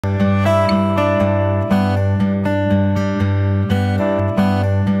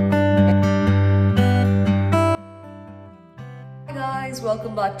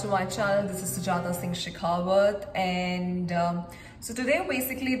welcome back to my channel. This is Sujata Singh Shekhawat, and so today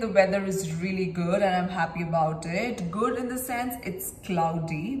basically the weather is really good and I'm happy about it. Good in the sense it's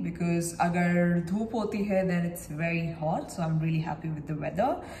cloudy, because agar dhoop hoti hai then it's very hot, so I'm really happy with the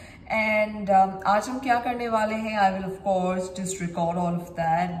weather. And aaj hum kya karne wale hain, I will of course just record all of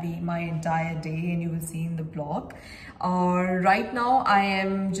that, my entire day, and you will see in the vlog. Right now I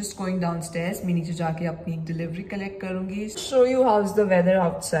am just going downstairs. मैं नीचे जाके अपनी delivery collect करूँगी. Show you how's the weather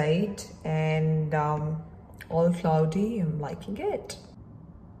outside, and all cloudy. I'm liking it.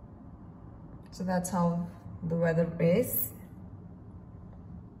 So that's how the weather is.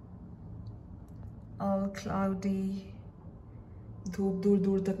 All cloudy. धूप दूर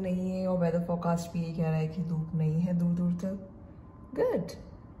दूर तक नहीं है, और weather forecast भी ये कह रहा है कि धूप नहीं है दूर दूर तक. Good.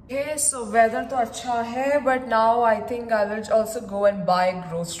 Okay, so weather तो अच्छा है, but now I think I will also go and buy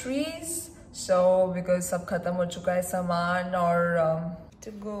groceries. So because सब खत्म हो चुका है सामान, और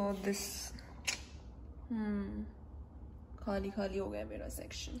to go this खाली खाली हो गया मेरा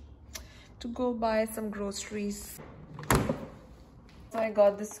section. To go buy some groceries. So I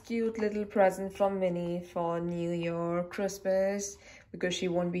got this cute little present from Minnie for New Year, Christmas, because she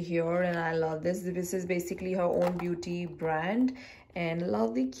won't be here, and I love this. This is basically her own beauty brand, and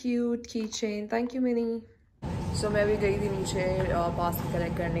lovely cute keychain. Thank you, Minnie. So मैं भी गई थी नीचे parcel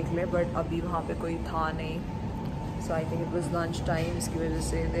collect करने के लिए, but अभी वहाँ पे कोई था नहीं. So I think it was lunch time, इसकी वजह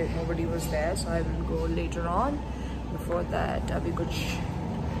से nobody was there. So I will go later on. Before that, अभी कुछ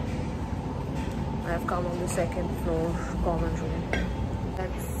I have come on the second floor common room.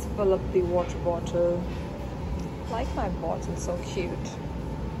 Let's fill up the water bottle. Like my bottle, so cute.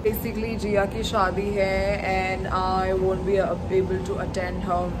 Basically, Jia की शादी है, and I won't be able to attend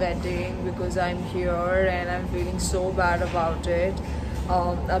her wedding because I'm here and I'm feeling so bad about it.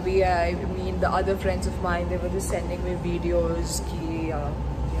 Abhi, I mean, the other friends of mine, they were just sending me videos ki, you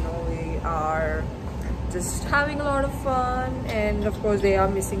know, we are just having a lot of fun, and of course they are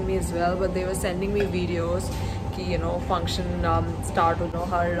missing me as well, but they were sending me videos ki, you know, function start, you know,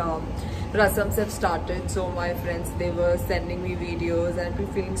 her rasams have started. So my friends, they were sending me videos, and I'm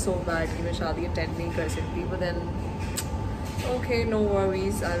feeling so bad कि मैं शादी attend नहीं कर सकती. But then, okay, no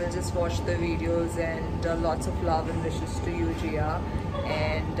worries. I will just watch the videos, and lots of love and wishes to you, Jia.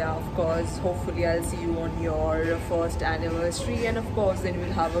 And of course, hopefully I'll see you on your first anniversary, and of course then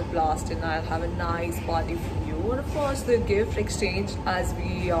we'll have a blast, and I'll have a nice party for you. And of course the gift exchange, as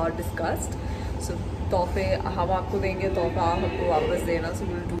we discussed. So तोहफे हम आपको देंगे, तोहफा आप हमको वापस देना. So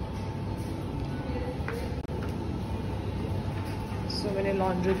we'll do. So मैंने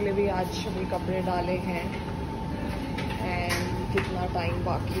लॉन्ड्री के लिए भी आज सभी कपड़े डाले हैं, एंड कितना टाइम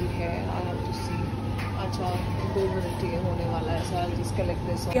बाकी है आई हैव टू सी. अच्छा 2 मिनट ये होने वाला है. सो आई जस्ट कलेक्ट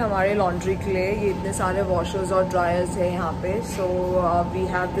दिस. हमारे लॉन्ड्री के लिए ये इतने सारे वॉशर्स और ड्रायर्स हैं यहाँ पे. So we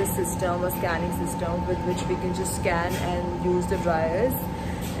have this system, a scanning system with which we can just scan and use the dryers.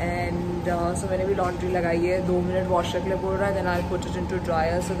 And so मैंने भी लॉन्ड्री लगाई है. 2 मिनट वॉशर के लिए बोल रहा है, then I put it into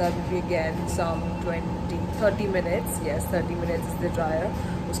dryer. So that will be again some 30 minutes. Yes, 30 minutes is the dryer.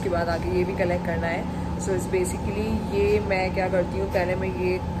 उसके बाद आगे ये भी कलेक्ट करना है. सो इट्स बेसिकली ये मैं क्या करती हूँ, पहले मैं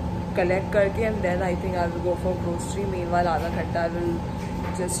ये कलेक्ट करके, and then I think I will go for grocery. Meanwhile आधा घंटा I will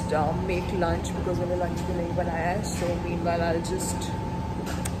just make lunch, because मैंने लंच भी नहीं बनाया है. सो meanwhile I will just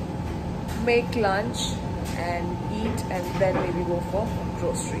make lunch and eat, and then may be go for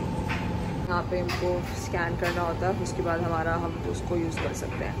grocery. यहाँ पे हमको स्कैन करना होता है, उसके बाद हम उसको यूज़ कर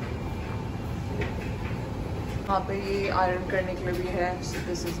सकते हैं. वहाँ पे ये आयरन करने के लिए भी है. So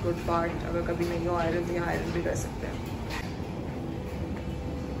this is good part. अगर कभी नहीं हो आयरन तो यहाँ आयरन भी कर सकते हैं.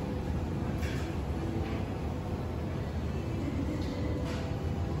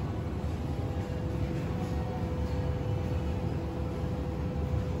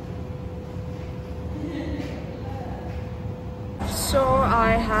 So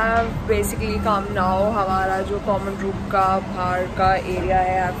I have basically come now. हमारा जो common room का बाहर का area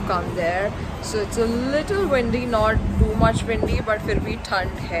है, I've come there. So it's a little windy, not too much windy, but फिर भी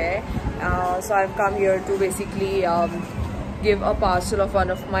ठंड है. So I've come here to basically give a parcel of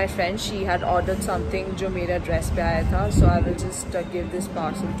one of my friends. She had ordered something जो मेरा address पे आया था. So I will just give this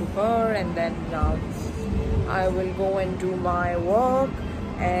parcel to her, and then I will go and do my work.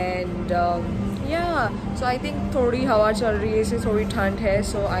 And yeah, so I think थोड़ी हवा चल रही है, इससे थोड़ी ठंड है.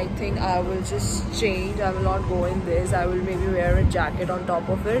 So I think I will just change. I will not go in this. I will maybe wear a jacket on top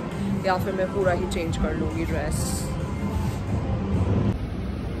of it, या फिर मैं पूरा ही change कर लूँगी dress.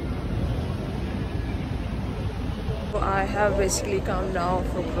 So I have basically come now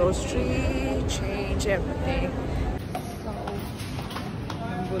for grocery, change everything.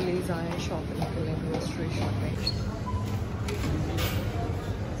 Bullies आए shopping के लिए, grocery shopping.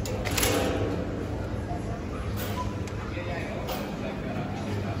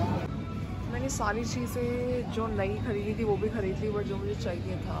 मैंने सारी चीज़ें जो नई खरीदी थी वो भी खरीद ली, बट जो मुझे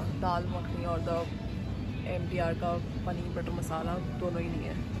चाहिए था दाल मखनी और द MTR का पनीर बटर मसाला दोनों ही नहीं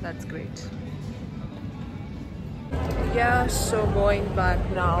है. That's great. Yeah, so going back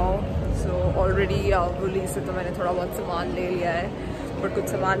now. So already woolly से तो मैंने थोड़ा बहुत सामान ले लिया है, बट कुछ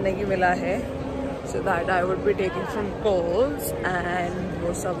सामान नहीं मिला है. So that I would be taking from Kohl's, and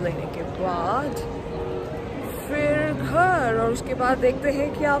वो सब लेने के बाद फिर घर, और उसके बाद देखते हैं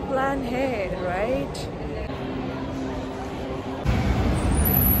क्या प्लान है, right?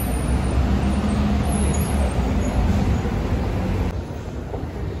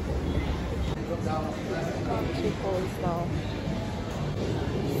 Now.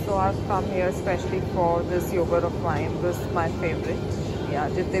 So I've come here especially for this yogurt of mine. This is my favorite. Yeah,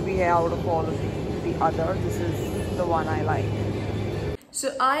 jitne bhi hai out of all of the others, this is the one I like.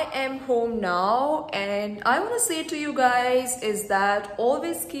 So I am home now, and I want to say to you guys is that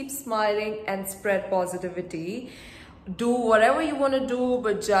always keep smiling and spread positivity. Do whatever you want to do,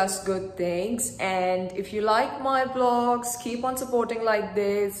 but just good things. And if you like my vlogs, keep on supporting like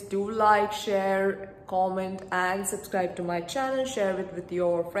this. Do like, share, comment and subscribe to my channel. Share it with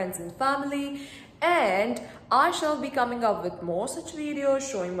your friends and family, and I shall be coming up with more such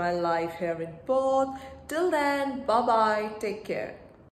videos showing my life here in Perth. Till then, bye bye, take care.